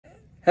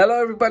Hello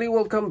everybody,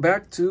 welcome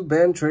back to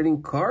Ben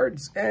Trading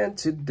Cards, and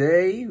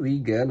today we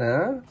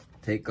gonna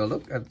take a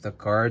look at the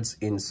cards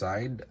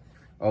inside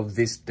of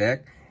this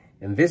deck.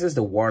 And this is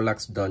the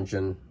Warlock's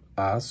Dungeon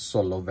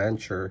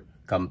Soloventure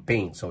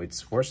campaign, so it's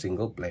for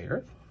single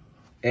player,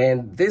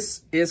 and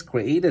this is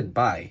created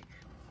by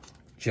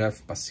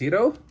Jeff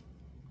Pacitto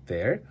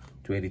there,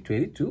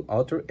 2022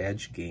 Outer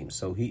Edge Games.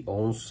 So he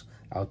owns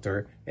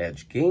Outer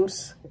Edge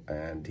Games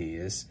and he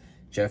is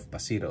Jeff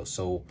Pacitto.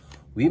 So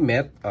we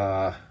met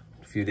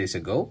few days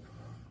ago,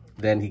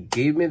 then he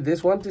gave me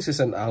this one. This is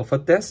an alpha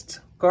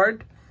test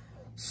card,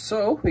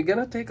 so we're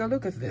gonna take a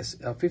look at this.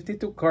 A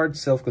 52 card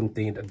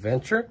self-contained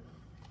adventure,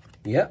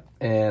 yeah.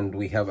 And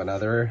we have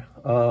another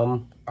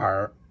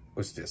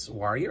what's this,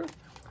 warrior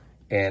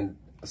and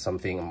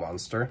something, a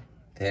monster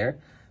there,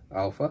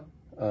 alpha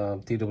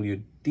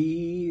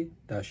TWD-AU.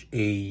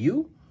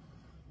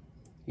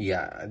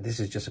 Yeah, this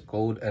is just a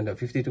code, and a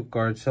 52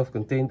 card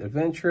self-contained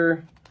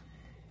adventure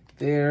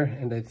there.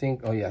 And I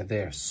think, oh yeah,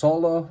 there,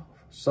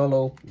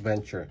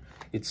 Soloventure.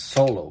 It's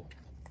solo,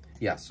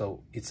 yeah.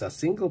 So it's a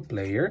single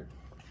player,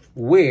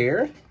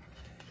 where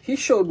he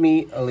showed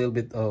me a little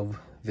bit of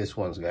this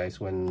ones, guys,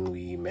 when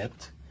we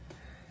met.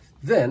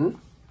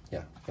 Then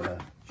yeah, gonna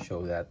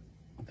show that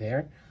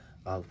there,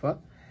 alpha.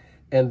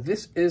 And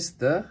this is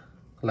the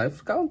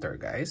life counter,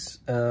 guys.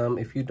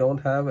 If you don't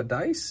have a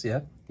dice,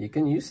 yeah, you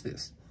can use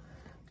this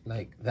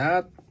like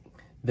that.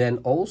 Then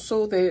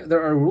also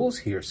there are rules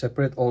here.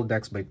 Separate all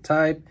decks by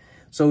type,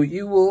 so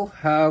you will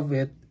have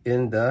it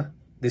in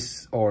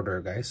this order,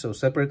 guys. So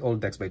separate all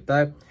decks by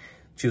type,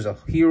 choose a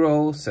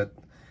hero, set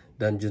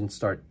dungeon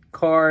start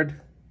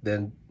card,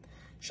 then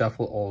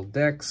shuffle all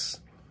decks,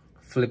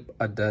 flip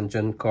a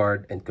dungeon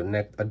card and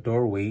connect a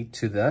doorway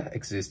to the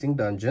existing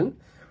dungeon,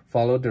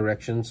 follow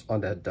directions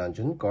on that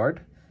dungeon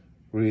card,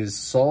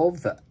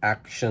 resolve the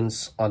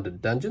actions on the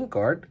dungeon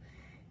card.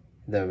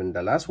 Then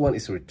the last one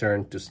is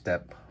return to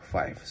step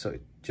 5. So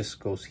it just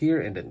goes here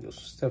and then goes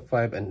step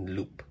 5 and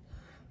loop.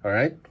 All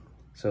right,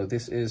 so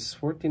this is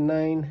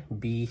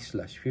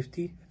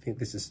 49B/50. I think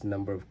this is the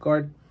number of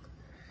card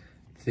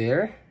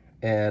there.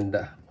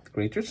 And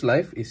Creature's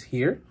Life is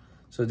here.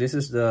 So this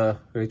is the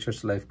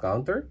Creature's Life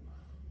counter.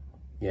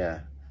 Yeah,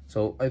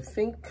 so I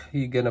think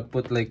you're gonna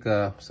put like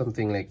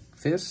something like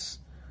this.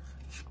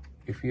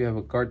 If you have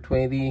a card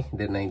 20,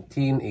 then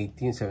 19,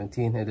 18,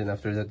 17, and then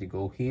after that you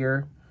go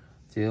here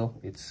till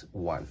it's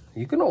 1.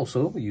 You can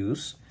also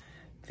use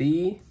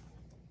the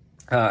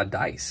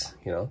dice,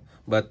 you know,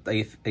 but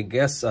I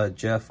guess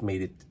Jeff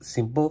made it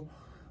simple.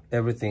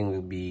 Everything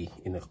will be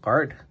in a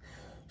card.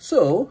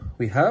 So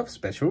we have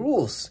special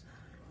rules.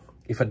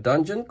 If a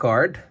dungeon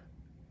card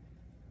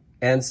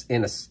ends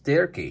in a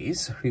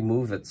staircase,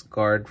 remove that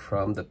card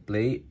from the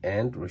play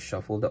and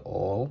reshuffle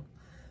all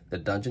the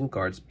dungeon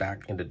cards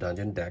back in the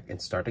dungeon deck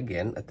and start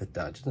again at the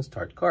dungeon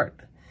start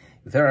card.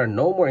 If there are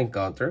no more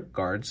encounter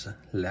cards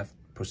left,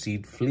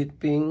 proceed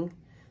flipping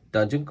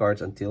dungeon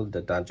cards until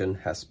the dungeon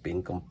has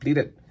been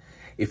completed.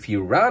 If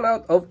you run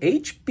out of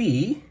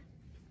HP,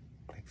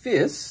 like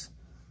this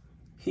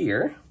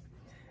here,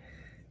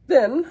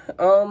 then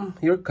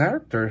your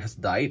character has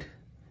died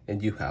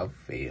and you have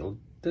failed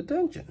the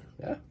dungeon.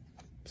 Yeah,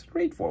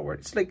 straightforward.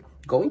 It's like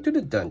going to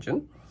the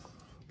dungeon,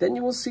 then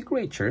you will see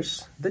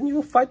creatures, then you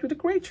will fight with the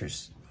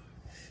creatures.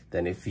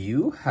 Then if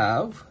you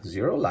have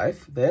 0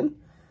 life, then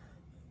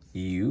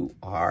you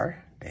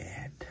are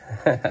dead.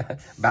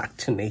 Back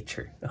to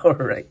nature. All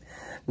right,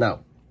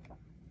 now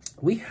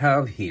we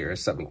have here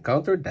some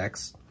encounter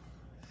decks.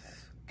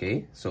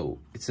 Okay, so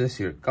it says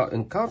here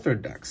encounter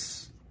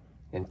decks.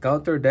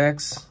 Encounter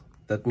decks,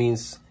 that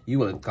means you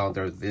will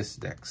encounter these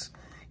decks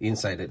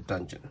inside a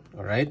dungeon.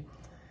 All right,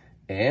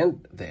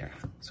 and there,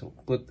 so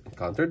put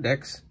encounter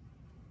decks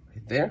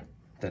right there.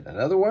 Then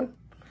another one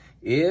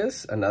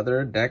is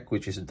another deck,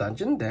 which is a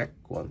dungeon deck.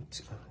 1,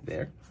 2,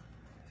 there.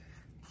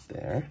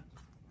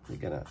 We're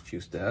gonna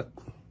choose that.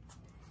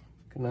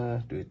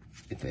 Gonna do it.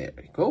 There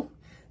you go.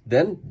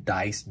 Then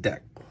dice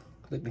deck.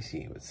 Let me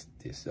see, what's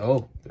this?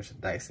 Oh, there's a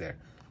dice there.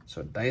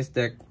 So dice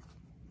deck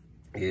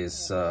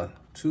is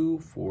 2,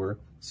 4,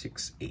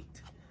 6,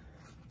 8.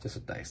 Just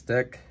a dice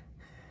deck.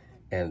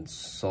 And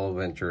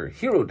Soloventure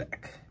hero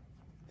deck.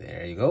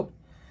 There you go.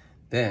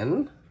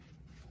 Then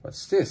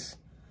what's this?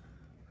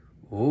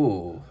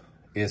 Oh,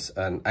 is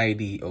an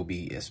ID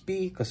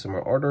OBSP customer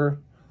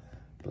order.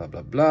 Blah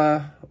blah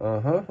blah.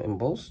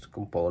 Embossed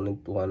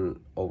component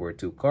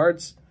 1/2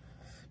 cards,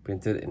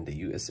 printed in the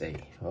USA.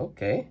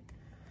 Okay,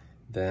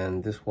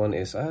 then this one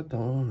is, I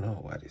don't know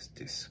what is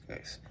this,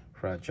 guys.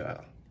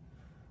 Fragile.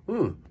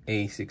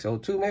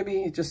 A602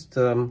 maybe. Just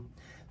the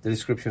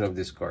description of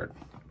this card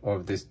or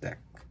of this deck.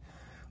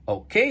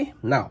 Okay,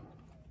 now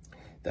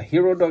the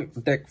hero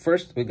deck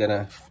first. We're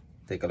gonna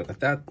take a look at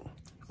that.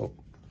 Oh,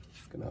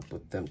 gonna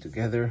put them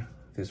together.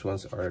 These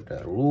ones are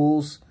the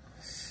rules.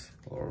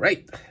 All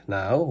right,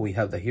 now we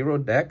have the hero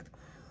deck,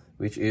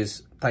 which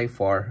is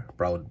Typhar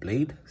Proud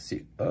Blade.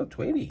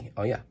 20.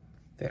 Oh yeah,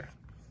 there.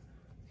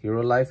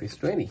 Hero life is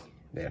 20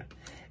 there.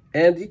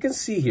 And you can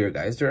see here,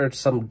 guys, there are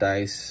some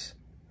dice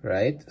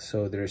right?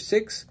 So there's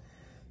 6.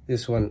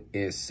 This one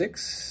is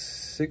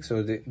 6.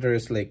 So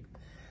there's like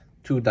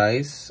 2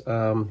 dice.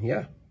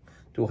 Yeah,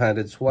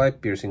 two-handed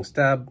swipe, piercing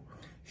stab,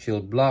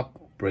 shield block,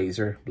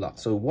 brazier block.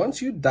 So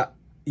once you get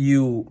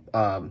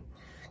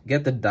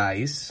the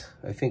dice,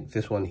 I think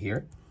this one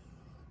here,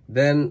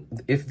 then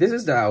if this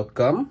is the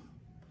outcome,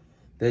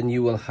 then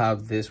you will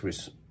have this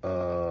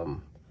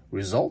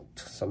result,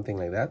 something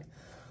like that.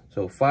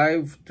 So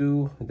 5,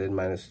 2, then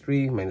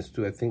 -3,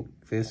 -2. I think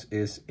this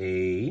is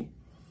the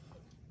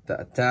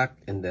attack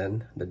and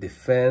then the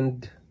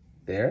defend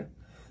there.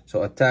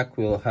 So attack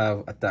will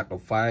have attack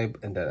of 5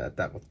 and then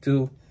attack of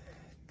 2.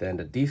 Then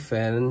the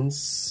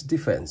defense.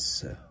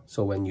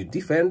 So when you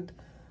defend,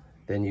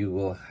 then you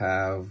will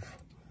have,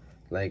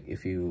 like,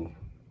 if you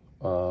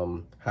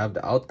have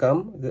the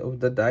outcome of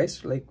the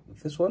dice, like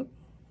this one,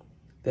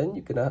 then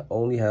you can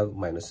only have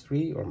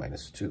 -3 or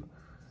 -2.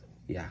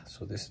 Yeah,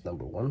 so this is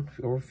number 1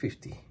 over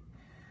 50.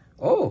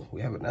 Oh,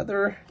 we have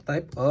another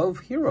type of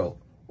hero.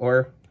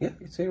 Or, yeah,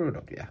 it's a hero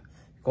dog, yeah.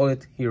 Call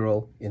it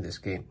hero in this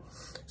game.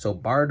 So,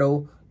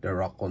 Bardo, the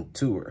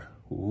Raconteur.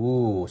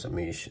 Ooh, it's a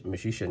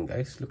magician,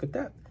 guys. Look at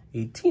that.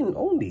 18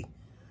 only.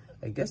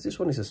 I guess this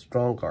one is a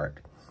strong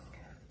card.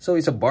 So,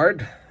 it's a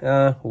bard,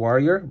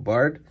 warrior,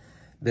 bard.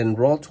 Then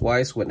roll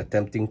twice when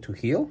attempting to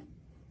heal.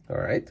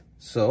 Alright,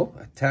 so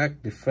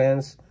attack,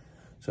 defense.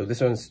 So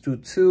this one is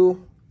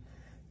 2/2,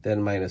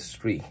 then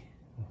 -3.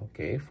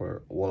 Okay,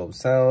 for wall of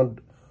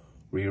sound,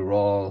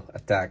 reroll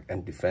attack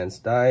and defense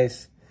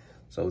dice.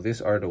 So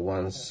these are the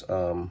ones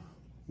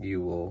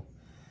you will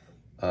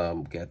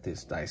get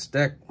this dice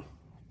deck.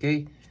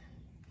 Okay,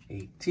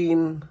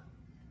 18.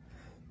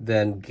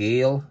 Then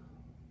Gale,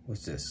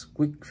 what's this?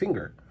 Quick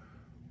Finger.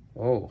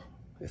 Oh,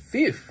 a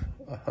thief.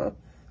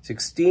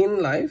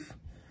 16 life.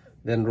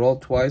 Then roll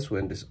twice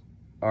when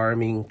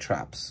disarming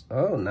traps.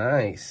 Oh,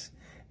 nice.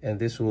 And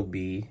this will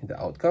be the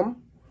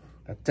outcome.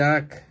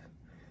 Attack,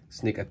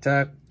 sneak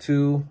attack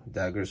 2,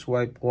 dagger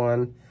swipe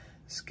 1,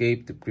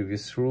 escape the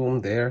previous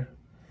room there.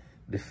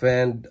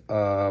 Defend,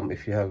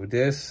 if you have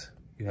this,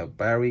 you have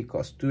parry,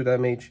 cost 2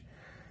 damage.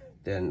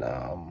 Then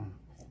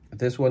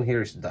this one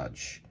here is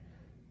dodge.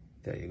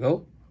 There you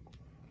go.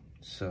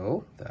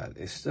 So that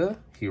is the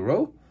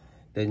hero.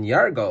 Then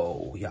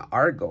Yargo,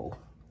 Argo.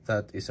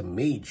 That is a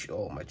mage.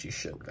 Oh,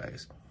 magician,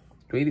 guys.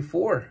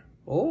 24.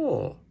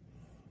 Oh,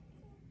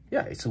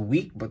 yeah, it's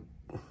weak but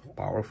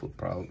powerful,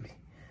 probably.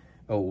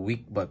 Oh,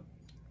 weak but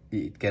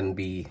it can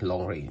be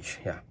long range.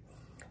 Yeah.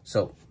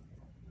 So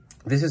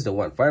this is the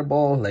one: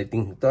 fireball,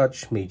 lightning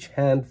touch, mage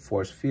hand,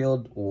 force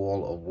field,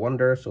 wall of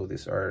wonder. So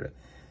these are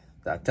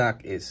the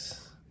attack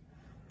is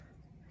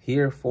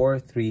here 4,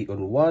 3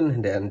 on 1,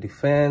 and then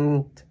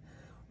defend,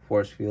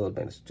 force field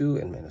 -2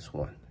 and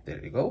 -1. There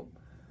you go.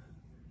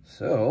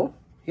 So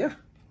yeah,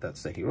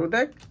 that's the hero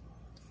deck.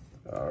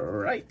 All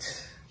right,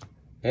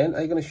 and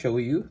I'm gonna show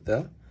you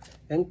the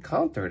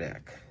encounter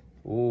deck.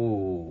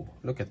 Oh,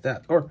 look at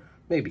that. Or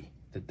maybe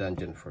the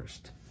dungeon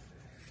first,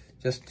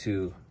 just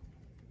to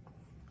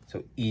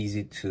so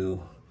easy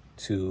to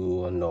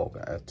know,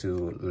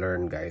 to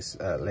learn, guys.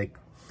 Like,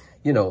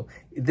 you know,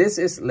 this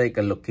is like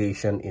a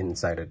location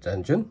inside a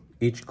dungeon.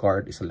 Each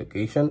card is a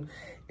location,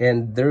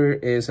 and there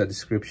is a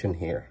description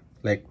here,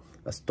 like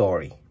a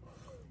story.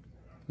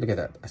 Look at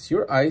that. As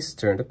your eyes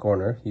turn the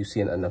corner, you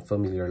see an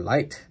unfamiliar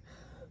light.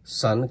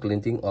 Sun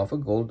glinting off a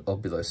gold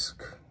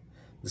obelisk.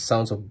 The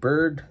sounds of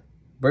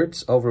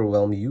birds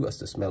overwhelm you as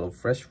the smell of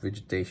fresh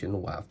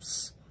vegetation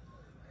wafts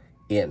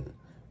in.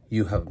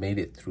 You have made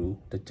it through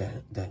the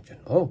dungeon.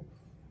 Oh,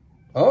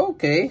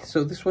 okay.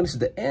 So this one is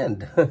the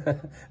end.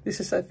 This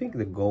is, I think,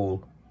 the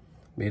goal.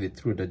 Made it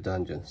through the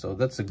dungeon. So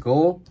that's the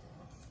goal.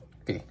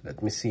 Okay,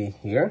 let me see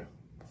here.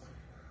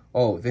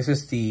 Oh, this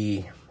is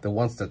the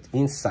ones that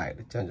inside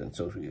the dungeon.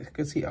 So you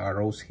can see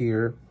arrows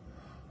here.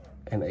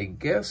 And I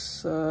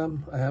guess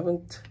I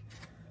haven't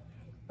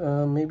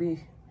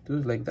maybe do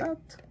it like that,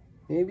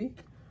 maybe,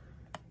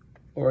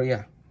 or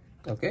yeah.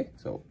 Okay,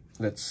 so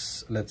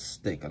let's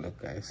take a look,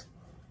 guys.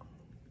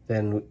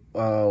 Then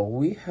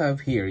we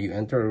have here, you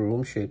enter a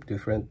room shaped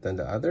different than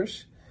the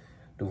others.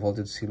 The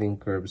vaulted ceiling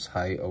curves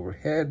high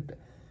overhead,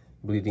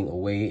 bleeding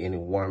away any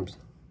warmth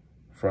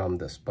from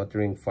the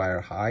sputtering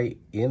fire high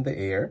in the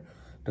air.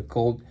 The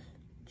cold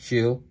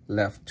chill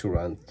left to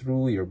run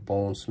through your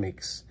bones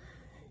makes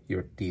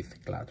your teeth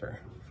clatter.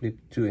 Flip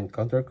 2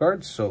 encounter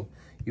cards. So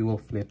you will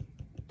flip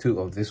 2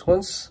 of these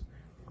ones.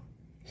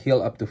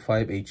 Heal up to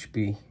 5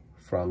 HP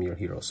from your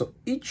hero. So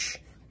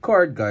each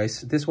card,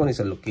 guys, this one is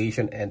a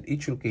location, and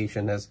each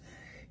location has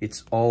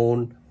its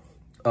own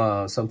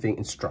something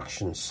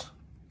instructions.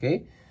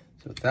 Okay,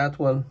 so that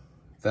one.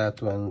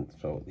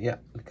 So yeah,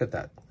 look at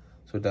that.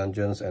 So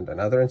dungeons, and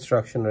another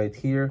instruction right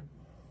here.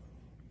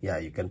 Yeah,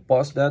 you can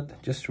pause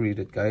that, just read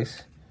it,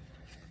 guys.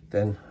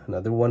 Then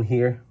another one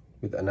here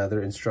with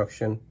another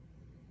instruction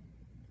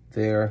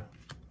there.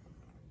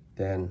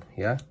 Then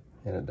yeah,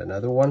 and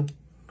another one.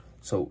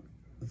 So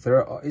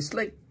there are, it's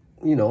like,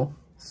 you know,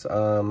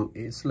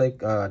 it's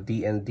like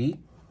D&D.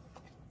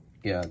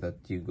 Yeah, that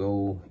you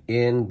go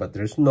in, but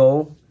there's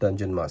no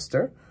dungeon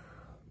master.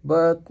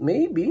 But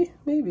maybe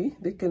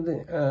they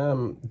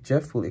can,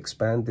 Jeff will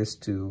expand this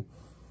to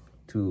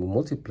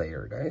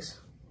multiplayer, guys.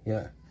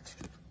 Yeah,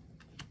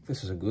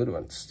 this is a good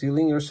one.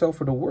 Steeling yourself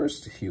for the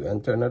worst. You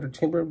enter another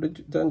chamber of the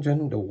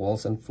dungeon. The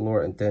walls and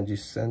floor and tangy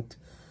scent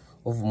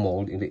of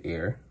mold in the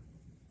air,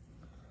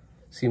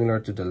 similar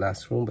to the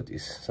last room, but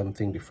is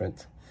something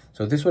different.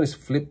 So this one is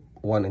flip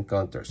one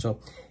encounter. So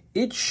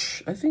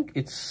each, I think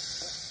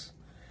it's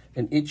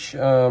in each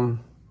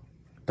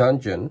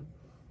dungeon,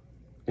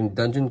 in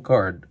dungeon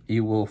card,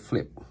 you will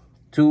flip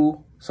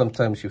 2.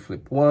 Sometimes you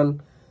flip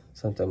 1,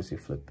 sometimes you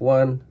flip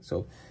 1.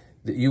 So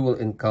you will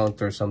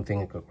encounter something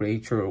like a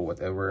creature or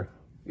whatever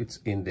it's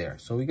in there.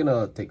 So we're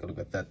gonna take a look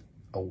at that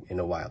in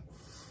a while.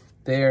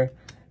 There,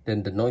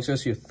 then the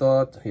noises you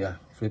thought, yeah,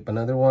 flip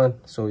another one.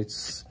 So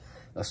it's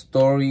a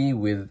story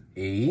with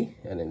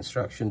an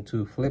instruction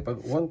to flip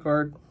one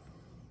card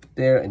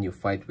there, and you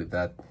fight with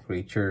that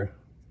creature.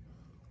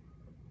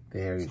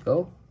 There you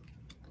go.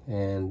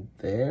 And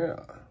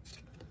there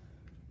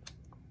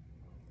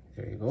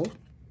you go.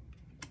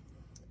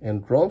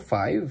 And roll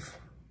 5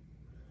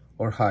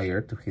 or higher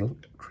to heal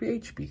 3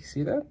 HP.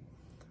 See that?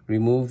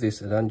 Remove this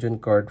dungeon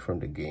card from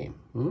the game.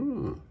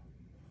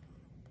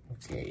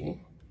 Okay.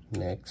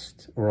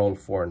 Next, roll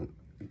 4.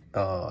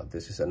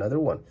 This is another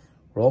one.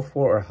 Roll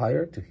 4 or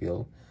higher to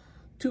heal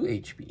 2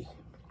 HP.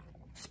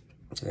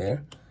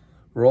 There.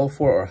 Roll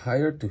 4 or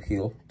higher to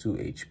heal 2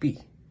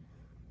 HP.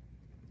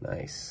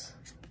 Nice.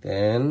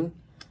 Then,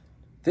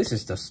 this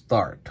is the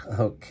start.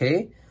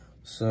 Okay.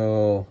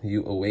 So,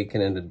 you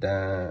awaken in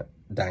the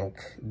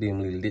dank,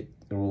 dimly lit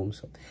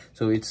rooms.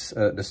 So, it's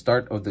the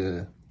start of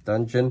the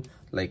dungeon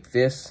like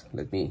this.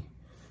 Let me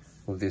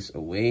move this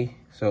away.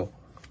 So,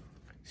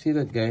 see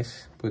that,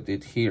 guys? Put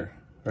it here,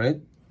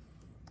 right?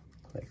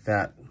 Like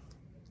that.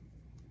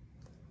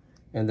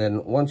 And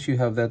then once you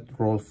have that,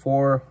 roll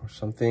 4 or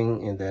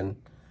something, and then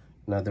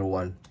another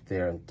one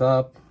there on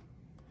top.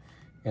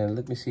 And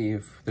let me see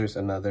if there's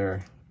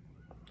another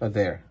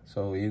there.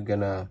 So you're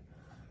gonna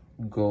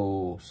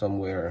go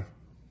somewhere.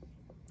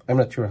 I'm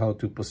not sure how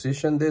to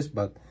position this,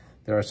 but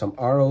there are some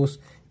arrows,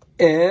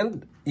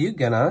 and you're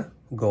gonna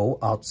go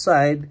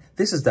outside.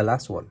 This is the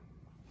last one,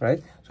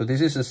 right? So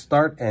this is the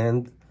start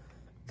and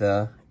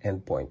the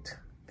end point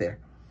there.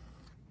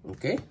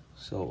 Okay,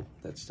 so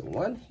that's the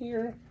one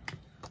here.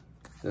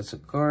 That's a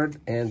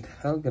card, and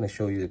I'm gonna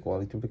show you the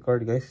quality of the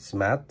card, guys. It's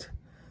matte,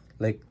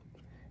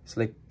 it's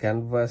like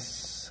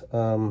canvas,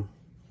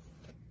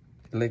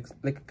 like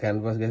a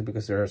canvas, guys,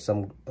 because there are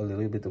a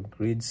little bit of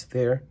grids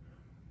there.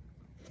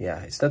 Yeah,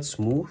 it's not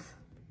smooth.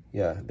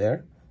 Yeah,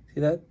 there,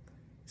 see that?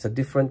 It's a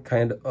different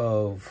kind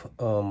of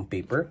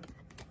paper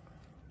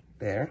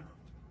there.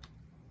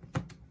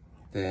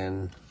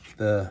 Then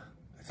I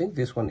think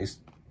this one is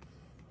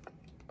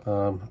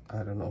I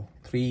don't know,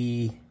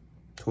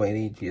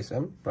 320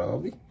 GSM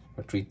probably,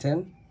 or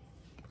 310,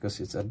 because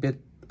it's a bit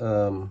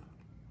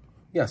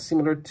yeah,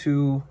 similar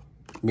to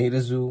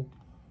Metazu.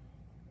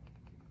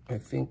 I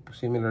think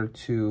similar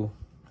to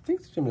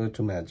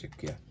Magic.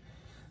 Yeah.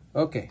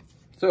 Okay,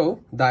 so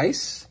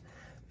dice.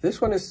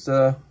 This one is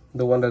the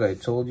one that I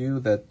told you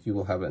that you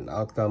will have an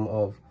outcome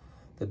of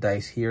the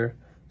dice here.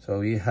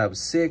 So you have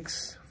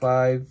 6,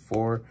 5,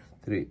 4,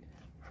 3,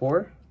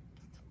 4.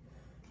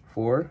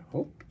 4.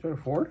 Oh, there are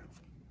 4.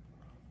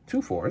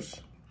 2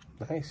 4s.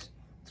 Nice.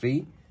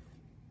 3,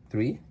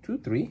 3, 2,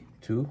 3,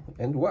 2,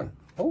 and 1.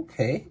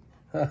 Okay.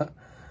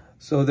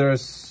 So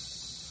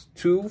there's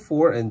 2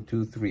 4 and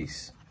 2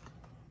 3s.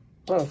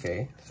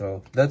 Okay,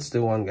 so that's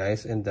the one,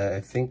 guys, and I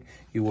think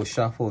you will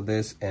shuffle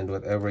this, and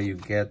whatever you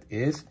get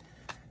is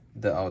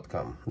the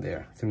outcome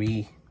there.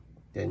 3,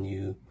 then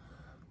you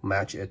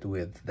match it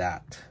with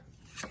that.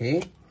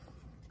 Okay.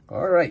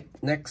 All right,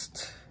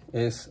 next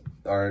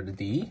are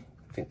the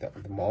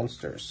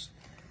monsters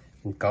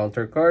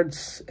encounter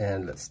cards,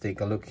 and let's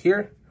take a look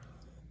here.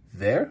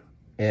 There,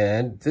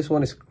 and this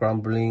one is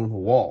Crumbling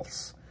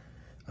Walls.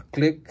 A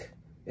click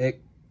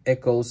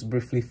echoes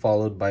briefly,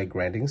 followed by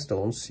grinding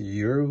stones.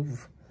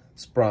 You've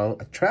sprung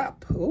a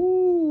trap.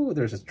 Oh,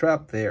 there's a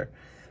trap there.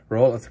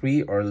 Roll a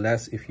 3 or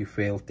less. If you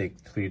fail, take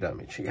 3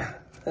 damage. Yeah.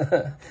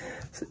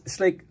 It's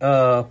like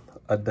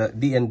the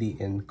D&D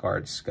in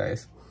cards,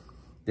 guys.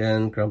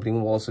 Then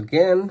Crumbling Walls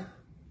again.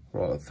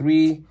 Roll a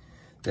 3.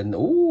 Then,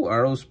 oh,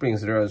 Arrow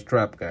Springs. There is a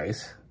trap,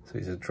 guys. So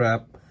it's a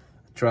trap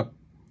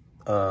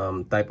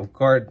type of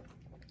card.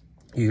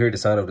 You hear the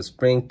sound of the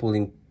spring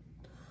pulling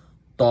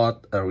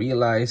taut,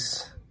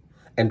 realize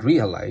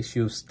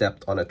you've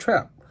stepped on a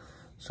trap.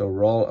 So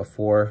roll a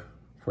 4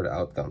 for the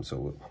outcome.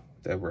 So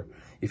whatever.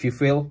 If you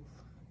fail,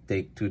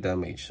 take 2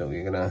 damage. So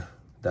you're gonna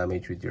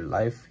damage with your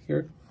life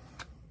here.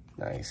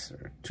 Nice.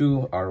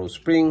 2 Arrow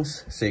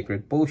Springs,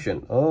 Sacred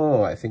Potion.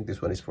 Oh, I think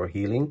this one is for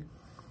healing.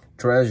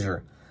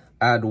 Treasure.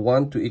 Add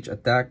 1 to each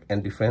attack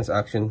and defense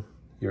action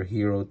your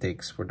hero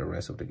takes for the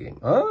rest of the game.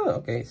 Oh,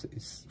 okay. So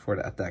it's for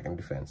the attack and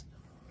defense.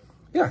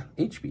 Yeah,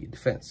 HP,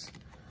 defense.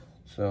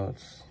 So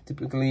it's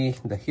typically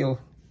the heal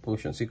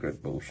potion,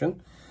 Secret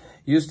Potion.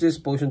 Use this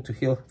potion to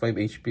heal 5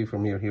 HP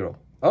from your hero.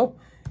 Oh,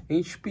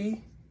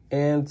 HP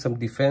and some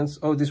defense.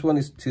 Oh, this one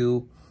is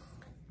to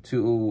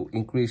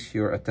increase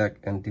your attack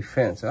and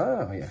defense.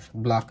 Ah, yeah,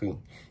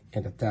 blocking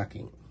and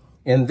attacking.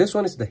 And this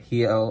one is the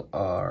heal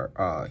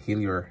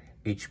your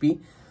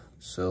HP.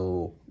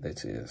 So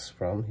this is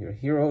from your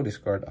hero,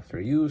 discard after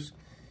use.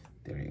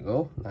 There you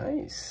go,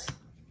 nice.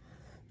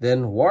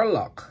 Then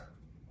Warlock.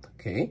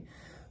 Okay,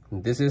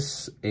 this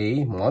is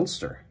a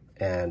monster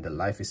and the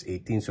life is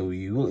 18, so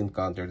you will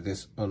encounter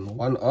this on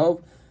one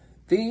of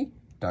the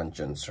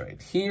dungeons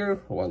right here.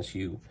 Once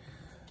you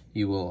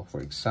will,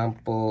 for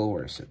example,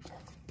 where is it?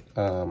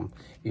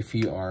 If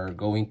you are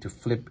going to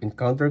flip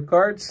encounter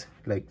cards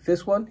like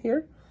this one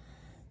here,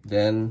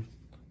 then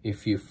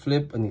if you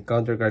flip an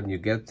encounter card and you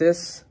get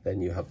this,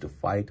 then you have to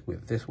fight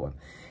with this one.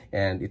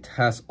 And it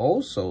has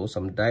also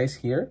some dice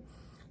here.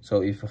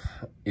 So if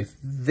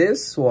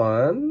this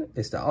one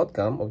is the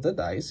outcome of the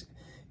dice,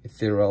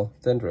 ethereal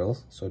tendril,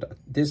 so that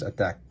this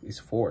attack is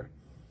 4,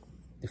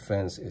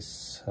 defense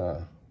is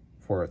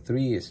 4,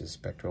 3 is a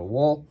spectral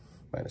wall,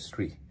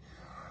 -3.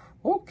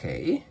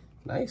 Okay,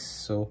 nice.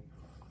 So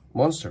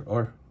monster,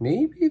 or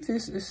maybe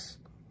this is,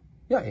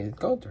 yeah,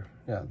 encounter.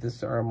 Yeah,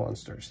 these are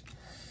monsters.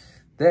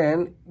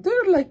 Then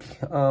they're like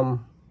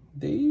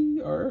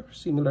they are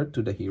similar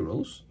to the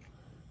heroes.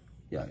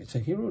 Yeah, it's a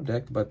hero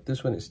deck, but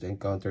this one is the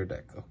encounter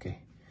deck. Okay,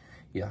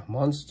 yeah,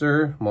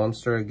 monster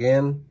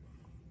again.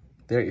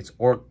 There it's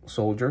orc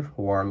soldier,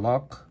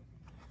 warlock.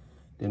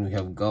 Then we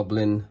have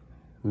goblin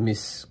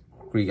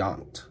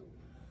miscreant.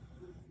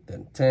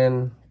 Then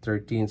 10,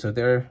 13. So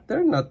they're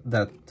not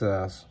that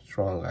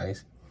strong,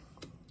 guys.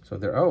 So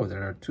there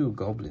are 2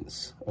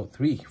 goblins. Oh,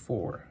 3,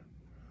 4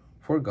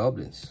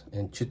 goblins,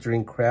 and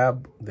chittering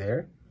crab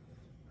there.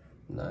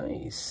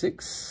 Nice.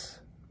 6.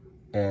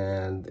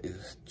 And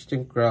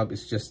chittering crab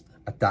is just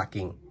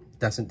attacking,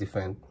 doesn't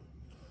defend.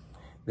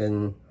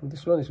 Then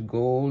this one is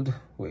gold.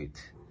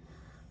 Wait,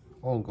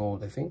 all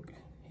gold, I think.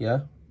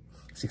 Yeah,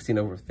 16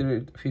 over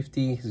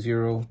 50,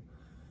 0.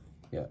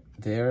 Yeah,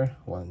 there.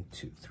 1,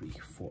 2, 3,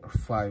 4,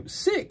 5,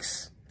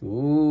 6.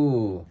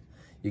 Ooh,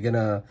 you're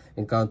gonna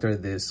encounter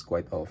this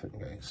quite often,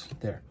 guys.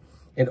 There.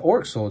 And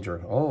orc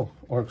soldier. Oh,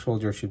 orc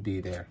soldier should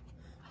be there.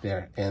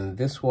 And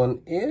this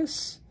one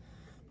is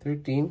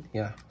 13.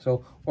 Yeah,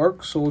 so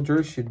orc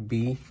soldier should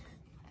be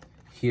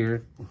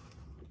here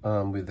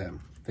with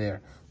them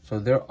there. So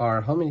there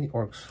are, how many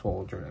orc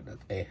soldier that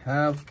I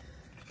have?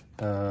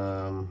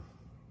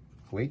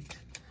 Wait,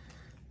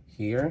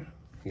 here.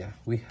 Yeah,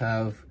 we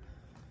have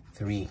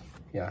 3.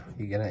 Yeah,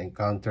 you're gonna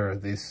encounter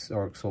this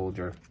orc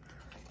soldier.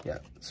 Yeah,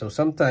 so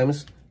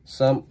sometimes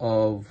some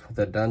of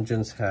the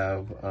dungeons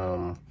have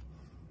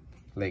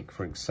like,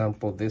 for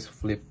example, this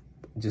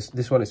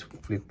one is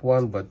flip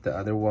 1, but the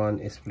other one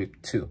is flip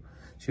 2.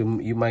 So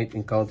you might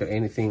encounter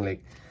anything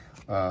like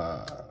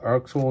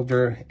orc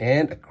soldier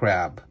and a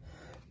crab.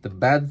 The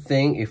bad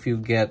thing, if you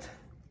get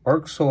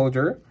orc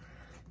soldier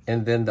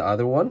and then the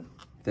other one,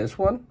 this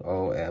one,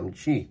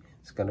 OMG,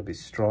 it's gonna be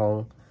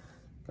strong,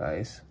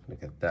 guys.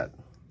 Look at that.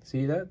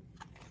 See that?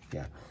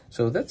 Yeah.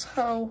 So that's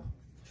how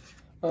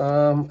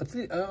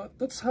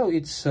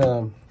it's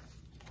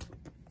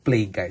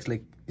played, guys.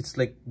 Like, it's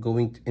like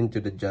going into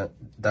the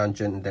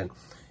dungeon, and then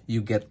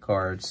you get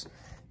cards,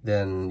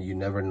 then you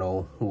never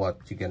know what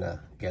you're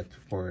gonna get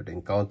for the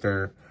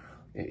encounter.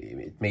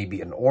 It may be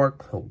an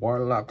orc, a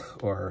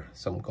warlock, or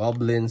some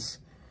goblins,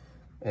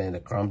 and a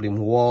crumbling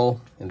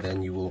wall, and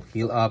then you will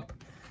heal up.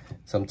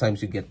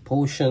 Sometimes you get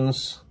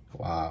potions.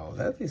 Wow,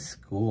 that is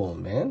cool,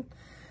 man.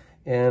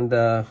 And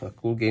a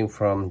cool game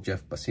from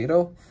Jeff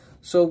Pacitto.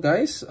 So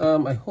guys,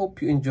 I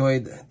hope you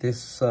enjoyed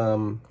this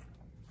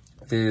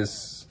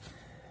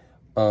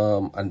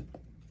unpacking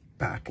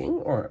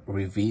or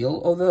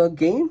reveal of the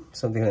game,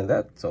 something like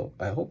that. So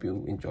I hope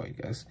you enjoyed,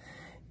 guys,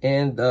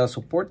 and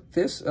support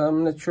this.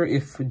 I'm not sure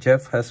if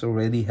Jeff has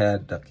already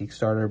had a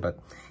Kickstarter, but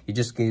he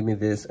just gave me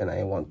this and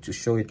I want to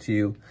show it to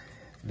you.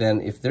 Then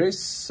if there is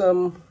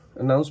some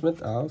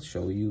announcement, I'll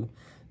show you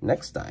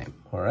next time.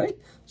 All right,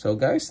 so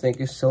guys, thank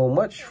you so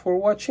much for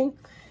watching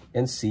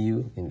and see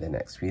you in the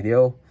next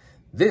video.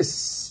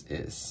 This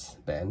is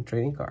Ben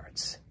Trading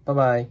Cards. Bye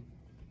bye.